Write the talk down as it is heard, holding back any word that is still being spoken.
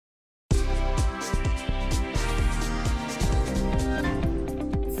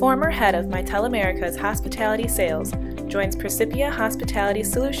Former head of Mitel America's hospitality sales joins Percipia Hospitality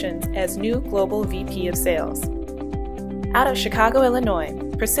Solutions as new global VP of sales. Out of Chicago, Illinois,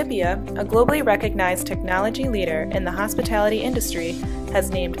 Percipia, a globally recognized technology leader in the hospitality industry,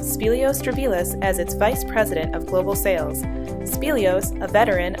 has named Speleos Dravillas as its Vice President of Global Sales. Speleos, a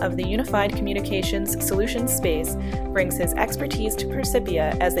veteran of the unified communications solutions space, brings his expertise to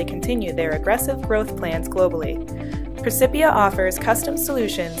Percipia as they continue their aggressive growth plans globally. Percipia offers custom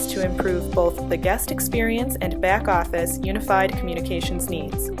solutions to improve both the guest experience and back-office unified communications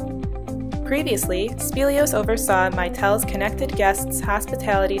needs. Previously, Speleos oversaw Mitel's Connected Guests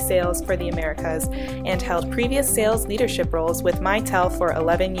hospitality sales for the Americas and held previous sales leadership roles with Mitel for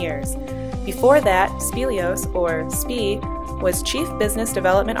 11 years. Before that, Speleos, or SPE, was Chief Business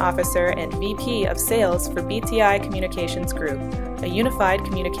Development Officer and VP of Sales for BTI Communications Group, a unified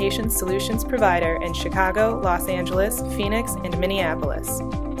communications solutions provider in Chicago, Los Angeles, Phoenix, and Minneapolis.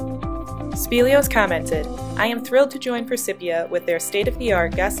 Speleos commented, "I am thrilled to join Percipia with their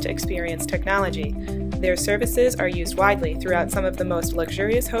state-of-the-art guest experience technology. Their services are used widely throughout some of the most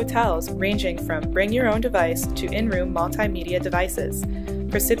luxurious hotels, ranging from bring-your-own-device to in-room multimedia devices.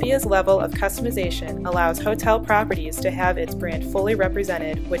 Percipia's level of customization allows hotel properties to have its brand fully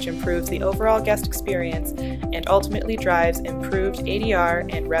represented, which improves the overall guest experience and ultimately drives improved ADR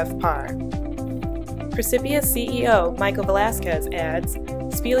and RevPAR." Percipia's CEO, Michael Velasquez, adds,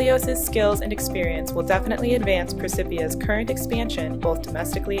 "Speleos' skills and experience will definitely advance Percipia's current expansion both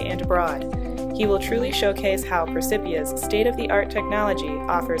domestically and abroad. He will truly showcase how Percipia's state-of-the-art technology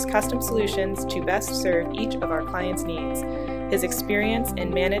offers custom solutions to best serve each of our clients' needs. His experience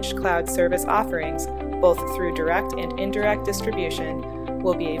in managed cloud service offerings, both through direct and indirect distribution,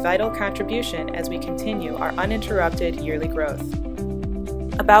 will be a vital contribution as we continue our uninterrupted yearly growth."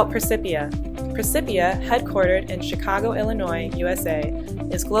 About Percipia. Percipia, headquartered in Chicago, Illinois, USA,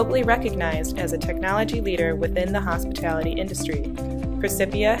 is globally recognized as a technology leader within the hospitality industry.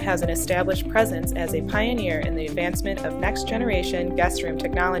 Percipia has an established presence as a pioneer in the advancement of next-generation guest room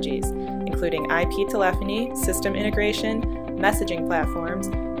technologies, including IP telephony, system integration, messaging platforms,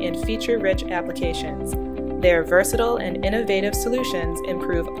 and feature-rich applications. Their versatile and innovative solutions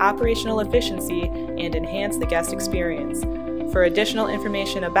improve operational efficiency and enhance the guest experience. For additional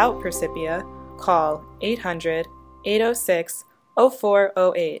information about Percipia, call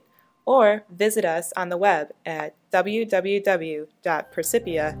 800-806-0408 or visit us on the web at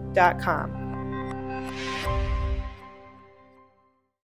www.percipia.com.